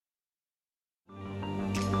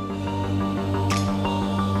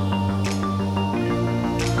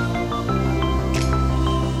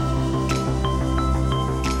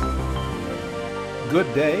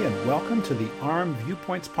Good day and welcome to the ARM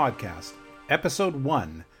Viewpoints podcast, episode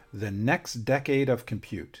 1, The Next Decade of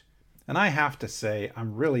Compute. And I have to say,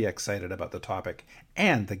 I'm really excited about the topic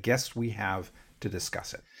and the guest we have to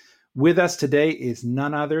discuss it. With us today is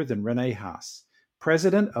none other than Rene Haas,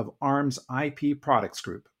 president of ARM's IP Products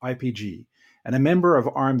Group, IPG, and a member of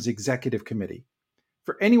ARM's executive committee.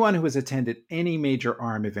 For anyone who has attended any major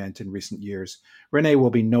ARM event in recent years, Rene will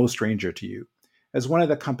be no stranger to you. As one of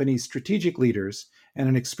the company's strategic leaders and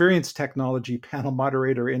an experienced technology panel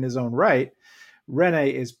moderator in his own right, Rene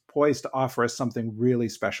is poised to offer us something really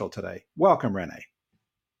special today. Welcome, Rene.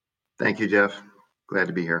 Thank you, Geof. Glad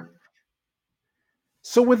to be here.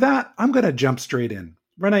 So with that, I'm going to jump straight in.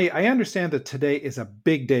 Rene, I understand that today is a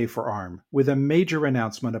big day for ARM, with a major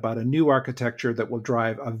announcement about a new architecture that will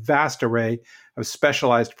drive a vast array of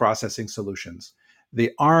specialized processing solutions,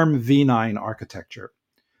 the ARM v9 architecture.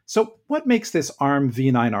 So what makes this ARM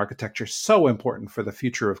v9 architecture so important for the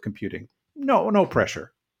future of computing? No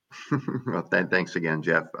pressure. Well, thanks again,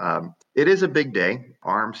 Geof. It is a big day.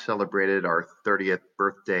 ARM celebrated our 30th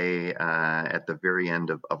birthday at the very end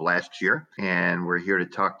of last year, and we're here to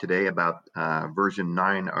talk today about version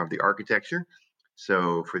 9 of the architecture.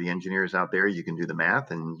 So for the engineers out there, you can do the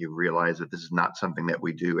math and you realize that this is not something that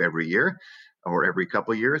we do every year or every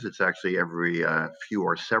couple of years. It's actually every few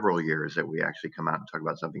or several years that we actually come out and talk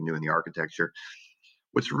about something new in the architecture.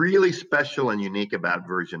 What's really special and unique about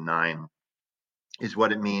version 9 is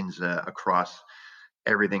what it means across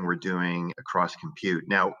everything we're doing across compute.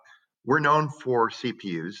 Now, we're known for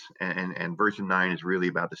CPUs, and version 9 is really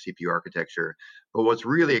about the CPU architecture. But what's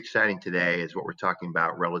really exciting today is what we're talking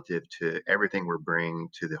about relative to everything we're bringing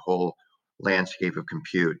to the whole landscape of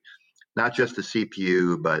compute. Not just the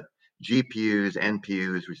CPU, but GPUs,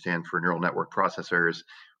 NPUs, which stand for neural network processors,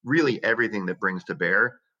 really everything that brings to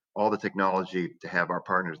bear all the technology to have our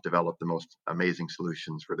partners develop the most amazing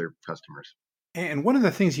solutions for their customers. And one of the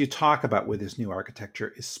things you talk about with this new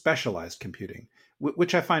architecture is specialized computing,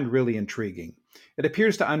 which I find really intriguing. It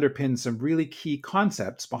appears to underpin some really key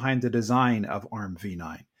concepts behind the design of ARM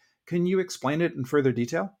v9. Can you explain it in further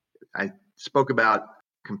detail? I spoke about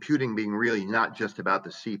computing being really not just about the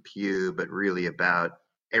CPU, but really about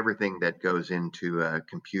everything that goes into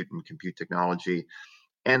compute and compute technology.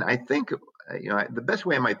 And I think, the best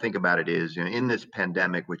way I might think about it is, in this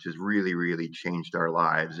pandemic, which has really, really changed our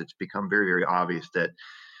lives, it's become very, very obvious that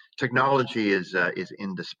technology is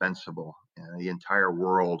indispensable. The entire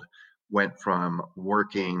world went from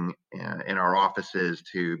working in our offices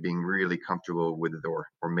to being really comfortable with,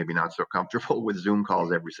 or maybe not so comfortable with Zoom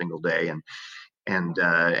calls every single day,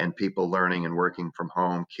 and people learning and working from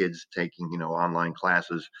home, kids taking online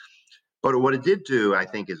classes. But what it did do, I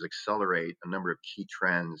think, is accelerate a number of key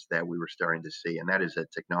trends that we were starting to see, and that is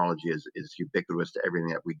that technology is ubiquitous to everything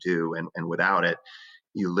that we do, and without it,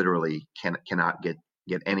 you literally cannot get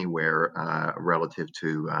anywhere relative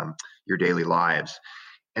to your daily lives.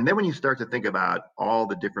 And then when you start to think about all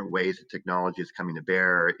the different ways that technology is coming to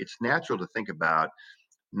bear, it's natural to think about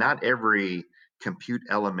not every compute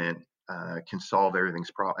element can solve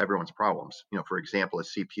everyone's problems. For example, a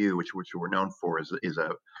CPU, which we're known for, is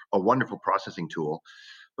a wonderful processing tool,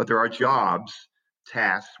 but there are jobs,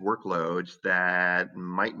 tasks, workloads that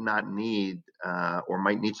might not need or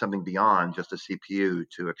might need something beyond just a CPU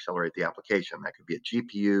to accelerate the application. That could be a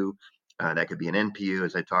GPU, that could be an NPU,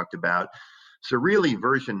 as I talked about. So really,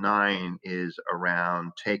 version 9 is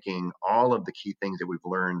around taking all of the key things that we've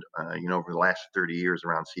learned, over the last 30 years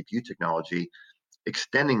around CPU technology,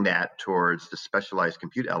 extending that towards the specialized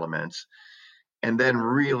compute elements, and then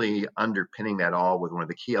really underpinning that all with one of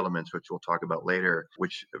the key elements, which we'll talk about later,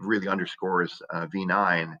 which really underscores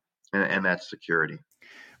v9, and that's security.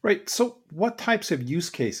 Right. So what types of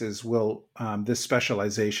use cases will this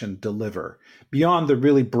specialization deliver beyond the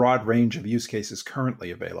really broad range of use cases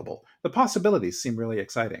currently available? The possibilities seem really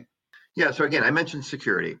exciting. Yeah. So again, I mentioned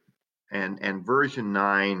security. And version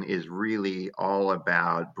 9 is really all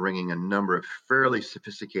about bringing a number of fairly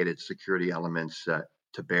sophisticated security elements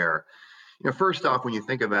to bear. First off, when you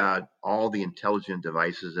think about all the intelligent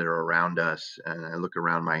devices that are around us, and I look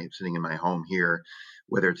around sitting in my home here,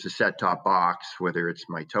 whether it's a set-top box, whether it's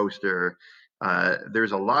my toaster,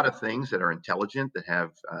 there's a lot of things that are intelligent that have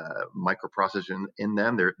microprocessors in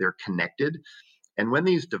them. They're connected. And when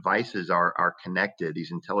these devices are connected,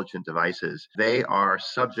 these intelligent devices, they are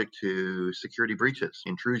subject to security breaches,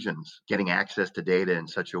 intrusions, getting access to data in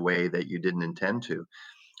such a way that you didn't intend to.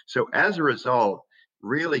 So as a result,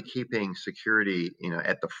 really keeping security,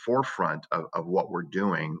 at the forefront of what we're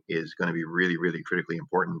doing is going to be really, really critically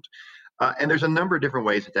important. And there's a number of different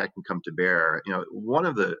ways that can come to bear. One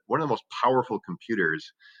of the most powerful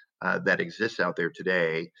computers that exists out there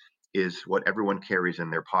today is what everyone carries in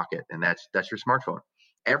their pocket, and that's your smartphone.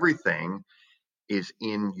 Everything is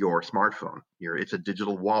in your smartphone. It's a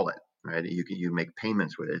digital wallet, right? You make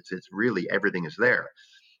payments with it. It's really everything is there.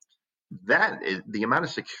 That is the amount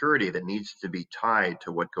of security that needs to be tied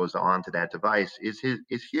to what goes on to that device is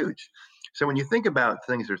huge. So when you think about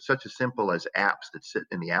things that are such as simple as apps that sit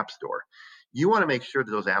in the app store, you want to make sure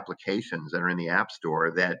that those applications that are in the app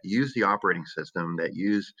store that use the operating system, that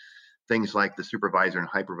use things like the supervisor and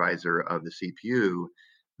hypervisor of the CPU,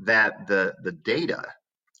 that the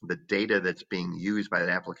data that's being used by that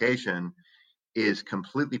application is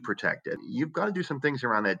completely protected. You've got to do some things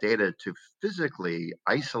around that data to physically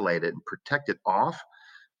isolate it and protect it off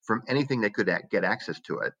from anything that could get access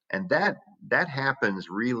to it. And that happens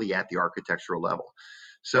really at the architectural level.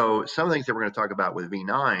 So some of the things that we're going to talk about with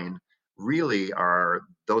V9 really are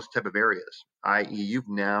those type of areas, i.e. you've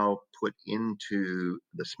now put into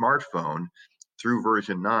the smartphone through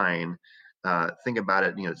version 9, think about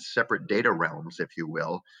it, separate data realms, if you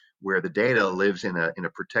will, where the data lives in a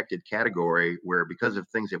protected category where, because of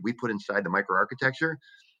things that we put inside the microarchitecture,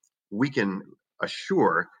 we can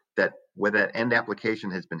assure that whether that end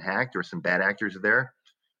application has been hacked or some bad actors are there,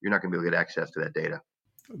 you're not going to be able to get access to that data.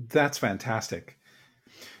 That's fantastic.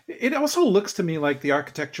 It also looks to me like the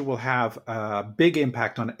architecture will have a big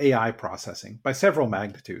impact on AI processing by several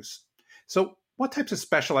magnitudes. So, what types of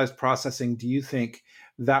specialized processing do you think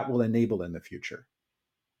that will enable in the future?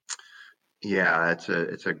 Yeah,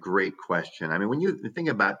 it's a great question. I mean, when you think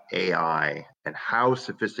about AI and how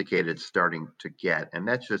sophisticated it's starting to get, and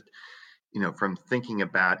that's just from thinking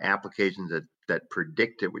about applications that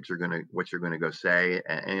predict it, what you're gonna go say,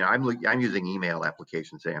 and I'm using email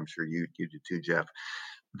applications. Say, I'm sure you do too, Geof,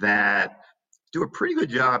 that do a pretty good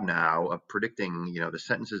job now of predicting, the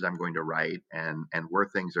sentences I'm going to write and where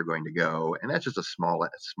things are going to go. And that's just a small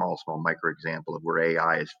micro example of where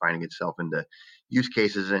AI is finding itself into use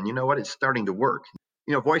cases. And you know what? It's starting to work.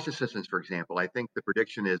 Voice assistants, for example, I think the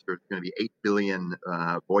prediction is there's going to be 8 billion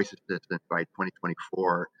voice assistants by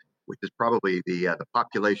 2024, which is probably the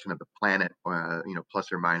population of the planet, plus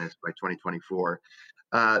or minus by 2024.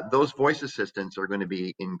 Those voice assistants are going to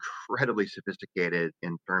be incredibly sophisticated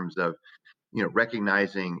in terms of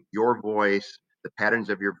recognizing your voice, the patterns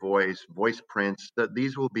of your voice prints.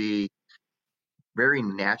 These will be very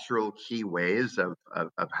natural key ways of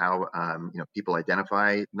how people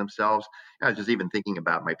identify themselves. I was just even thinking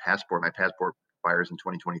about my passport. My passport expires in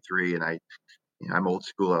 2023, and I'm old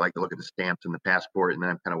school. I like to look at the stamps in the passport, and then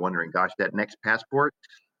I'm kind of wondering, gosh, that next passport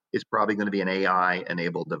is probably going to be an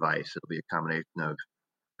AI-enabled device. It'll be a combination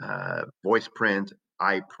of voice print,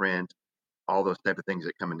 eye print, all those type of things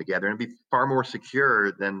that come in together, and be far more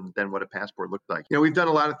secure than what a passport looks like. We've done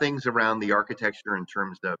a lot of things around the architecture in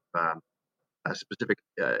terms of specific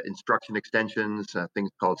instruction extensions, things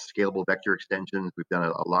called scalable vector extensions. We've done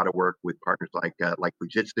a lot of work with partners like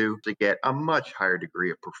Fujitsu to get a much higher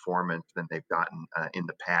degree of performance than they've gotten in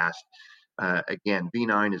the past. Again,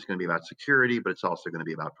 V9 is going to be about security, but it's also going to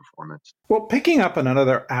be about performance. Well, picking up on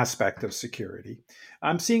another aspect of security,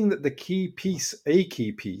 I'm seeing that a key piece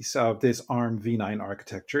of this ARM V9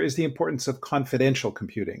 architecture is the importance of confidential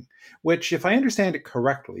computing, which, if I understand it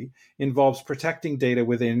correctly, involves protecting data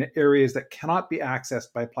within areas that cannot be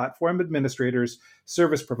accessed by platform administrators,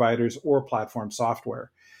 service providers, or platform software.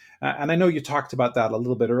 And I know you talked about that a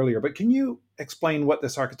little bit earlier, but can you explain what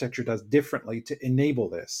this architecture does differently to enable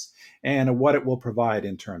this and what it will provide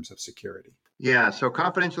in terms of security? Yeah, so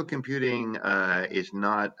confidential computing is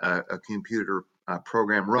not a computer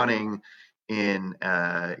program running in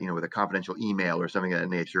with a confidential email or something of that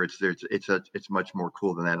nature. It's much more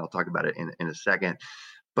cool than that. I'll talk about it in a second.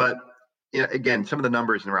 But again, some of the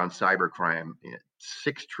numbers around cybercrime: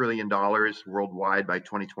 $6 trillion worldwide by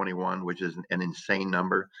 2021, which is an insane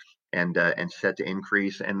number, and set to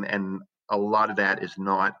increase. And a lot of that is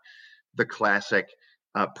not the classic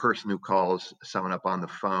person who calls someone up on the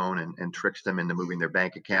phone and tricks them into moving their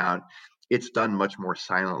bank account. It's done much more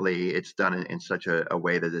silently. It's done in such a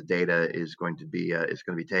way that the data is going to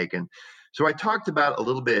be taken. So I talked about a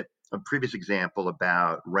little bit a previous example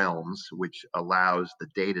about realms, which allows the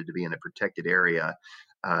data to be in a protected area,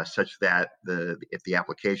 such that if the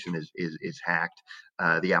application is hacked,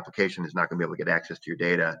 the application is not going to be able to get access to your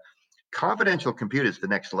data. Confidential compute is the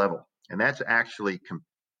next level, and that's actually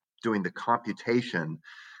doing the computation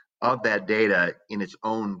of that data in its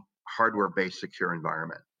own hardware-based secure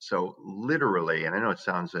environment. So literally, and I know it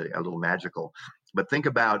sounds a little magical, but think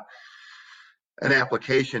about an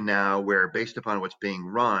application now where, based upon what's being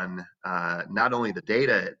run, not only the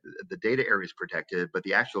data area is protected, but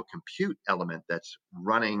the actual compute element that's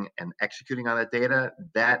running and executing on that data,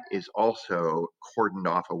 that is also cordoned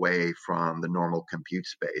off away from the normal compute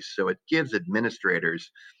space. So it gives administrators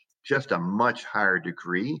just a much higher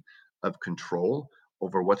degree of control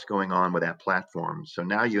over what's going on with that platform. So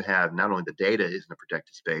now you have not only the data is in a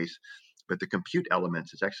protected space, but the compute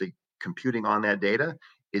elements is actually computing on that data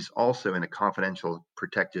is also in a confidential,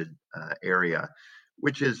 protected area,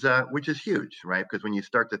 which is huge, right? Because when you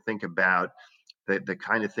start to think about the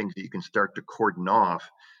kind of things that you can start to cordon off,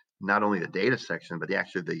 not only the data section, but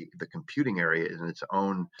the computing area is in its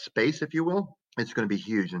own space, if you will. It's going to be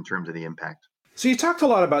huge in terms of the impact. So you talked a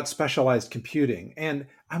lot about specialized computing, and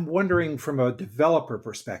I'm wondering from a developer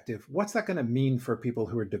perspective, what's that going to mean for people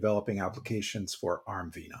who are developing applications for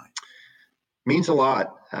ARM v9? Means a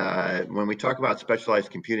lot. When we talk about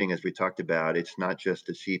specialized computing, as we talked about, it's not just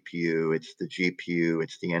the CPU, it's the GPU,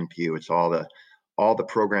 it's the NPU, it's all the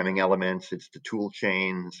programming elements, it's the tool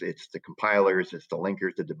chains, it's the compilers, it's the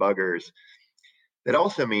linkers, the debuggers. That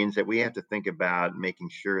also means that we have to think about making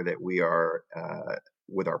sure that we are,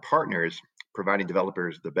 with our partners, providing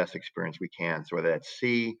developers the best experience we can. So whether that's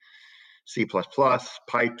C, C++,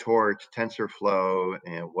 PyTorch, TensorFlow,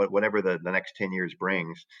 and whatever the next 10 years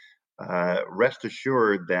brings, rest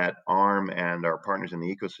assured that ARM and our partners in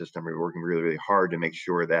the ecosystem are working really, really hard to make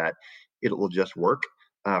sure that it will just work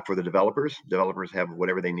for the developers. Developers have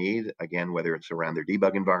whatever they need, again, whether it's around their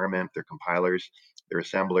debug environment, their compilers, their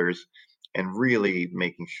assemblers, and really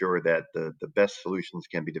making sure that the best solutions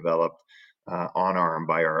can be developed on ARM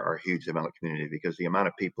by our huge development community, because the amount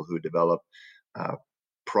of people who develop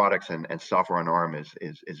products and software on ARM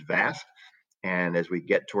is vast. And as we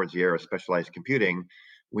get towards the era of specialized computing,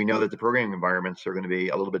 we know that the programming environments are going to be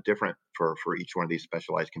a little bit different for each one of these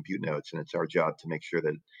specialized compute nodes. And it's our job to make sure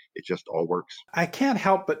that it just all works. I can't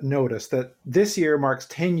help but notice that this year marks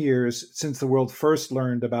 10 years since the world first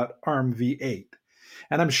learned about ARM v8.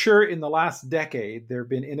 And I'm sure in the last decade, there have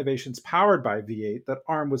been innovations powered by v8 that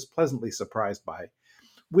ARM was pleasantly surprised by.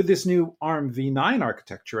 With this new ARM v9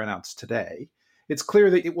 architecture announced today, it's clear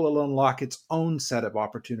that it will unlock its own set of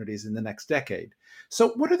opportunities in the next decade. So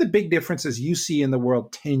what are the big differences you see in the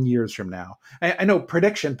world 10 years from now? I know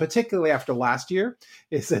prediction, particularly after last year,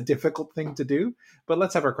 is a difficult thing to do, but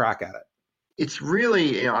let's have a crack at it. It's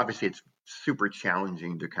really, obviously it's super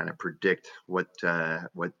challenging to kind of predict what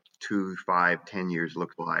 2, 5, 10 years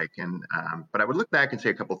look like. But I would look back and say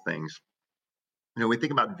a couple things. We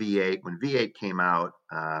think about V8. When V8 came out,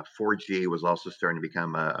 4G was also starting to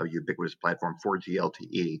become a ubiquitous platform, 4G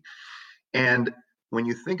LTE. And when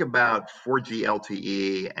you think about 4G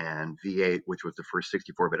LTE and V8, which was the first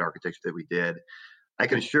 64-bit architecture that we did, I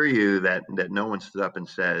can assure you that no one stood up and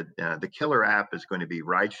said the killer app is going to be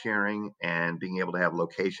ride sharing and being able to have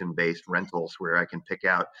location-based rentals where I can pick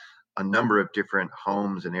out a number of different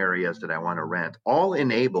homes and areas that I want to rent, all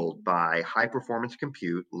enabled by high performance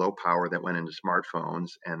compute, low power that went into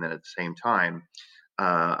smartphones, and then at the same time,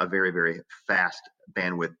 a very, very fast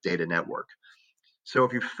bandwidth data network. So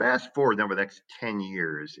if you fast forward over the next 10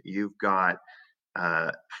 years, you've got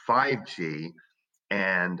 5G,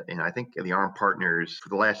 and I think the ARM partners for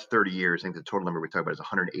the last 30 years, I think the total number we talk about is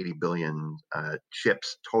 180 billion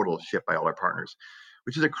chips total shipped by all our partners,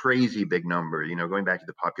 which is a crazy big number. Going back to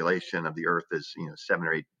the population of the Earth is 7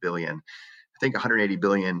 or 8 billion. I think 180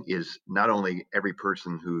 billion is not only every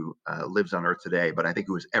person who lives on Earth today, but I think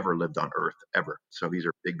who has ever lived on Earth ever. So these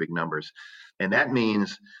are big, big numbers, and that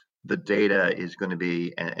means the data is going to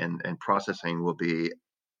be and processing will be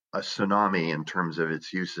a tsunami in terms of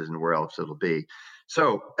its uses and where else it'll be.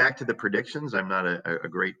 So back to the predictions, I'm not a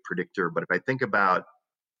great predictor, but if I think about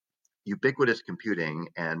ubiquitous computing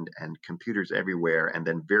and computers everywhere, and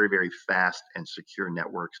then very, very fast and secure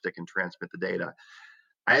networks that can transmit the data,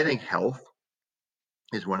 I think health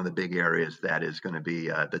is one of the big areas that is going to be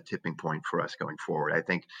the tipping point for us going forward. I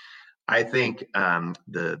think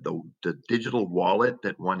the digital wallet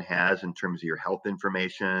that one has in terms of your health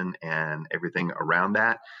information and everything around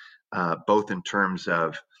that, both in terms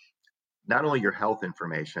of not only your health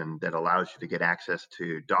information that allows you to get access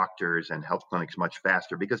to doctors and health clinics much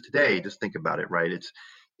faster, because today, just think about it, right?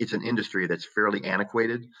 It's an industry that's fairly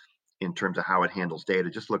antiquated in terms of how it handles data.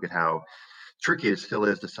 Just look at how tricky it still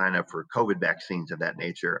is to sign up for COVID vaccines of that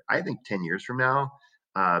nature. I think 10 years from now,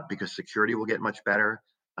 because security will get much better,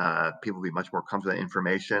 people will be much more comfortable with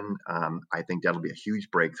information. I think that'll be a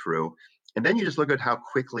huge breakthrough. And then you just look at how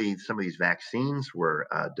quickly some of these vaccines were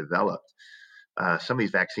developed. Some of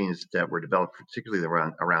these vaccines that were developed, particularly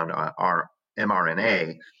around our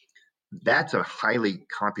mRNA, that's a highly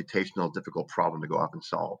computational, difficult problem to go off and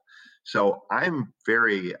solve. So I'm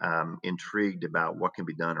very intrigued about what can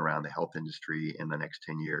be done around the health industry in the next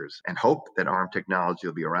 10 years and hope that ARM technology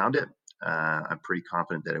will be around it. I'm pretty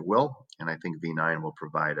confident that it will. And I think V9 will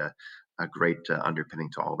provide a great underpinning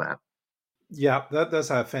to all that. Yeah, that's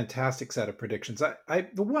a fantastic set of predictions. The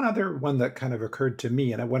one other one that kind of occurred to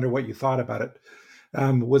me, and I wonder what you thought about it,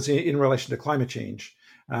 was in relation to climate change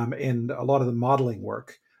and a lot of the modeling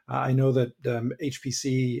work. I know that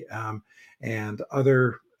HPC and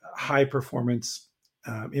other high performance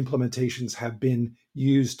implementations have been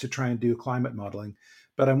used to try and do climate modeling.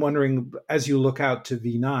 But I'm wondering, as you look out to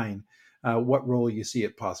V9, what role you see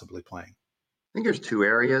it possibly playing. I think there's two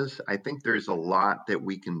areas. I think there's a lot that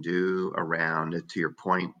we can do around, to your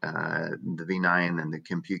point, the V9 and the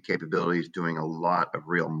compute capabilities doing a lot of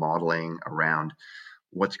real modeling around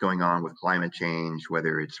what's going on with climate change,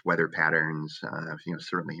 whether it's weather patterns.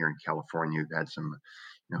 Certainly here in California, we've had some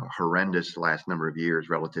horrendous last number of years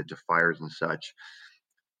relative to fires and such.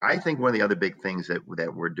 I think one of the other big things that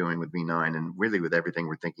we're doing with V9 and really with everything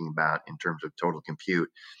we're thinking about in terms of total compute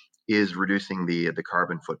is reducing the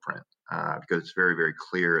carbon footprint, because it's very, very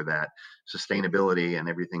clear that sustainability and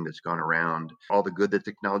everything that's gone around, all the good that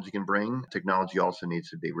technology can bring, technology also needs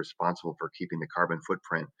to be responsible for keeping the carbon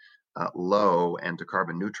footprint low and to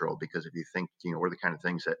carbon neutral. Because if you think, what are the kind of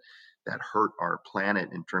things that hurt our planet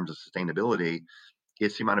in terms of sustainability,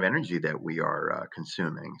 it's the amount of energy that we are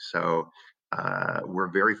consuming. So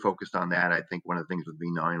we're very focused on that. I think one of the things with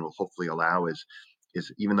V9 will hopefully allow is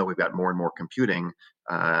even though we've got more and more computing,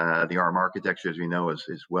 the ARM architecture, as we know,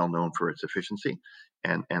 is well known for its efficiency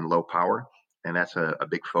and low power, and that's a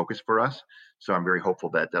big focus for us. So I'm very hopeful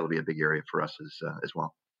that that'll be a big area for us as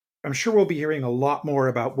well. I'm sure we'll be hearing a lot more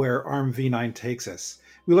about where ARM v9 takes us.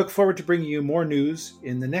 We look forward to bringing you more news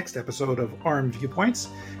in the next episode of ARM Viewpoints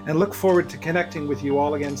and look forward to connecting with you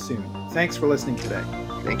all again soon. Thanks for listening today.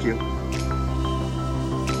 Thank you.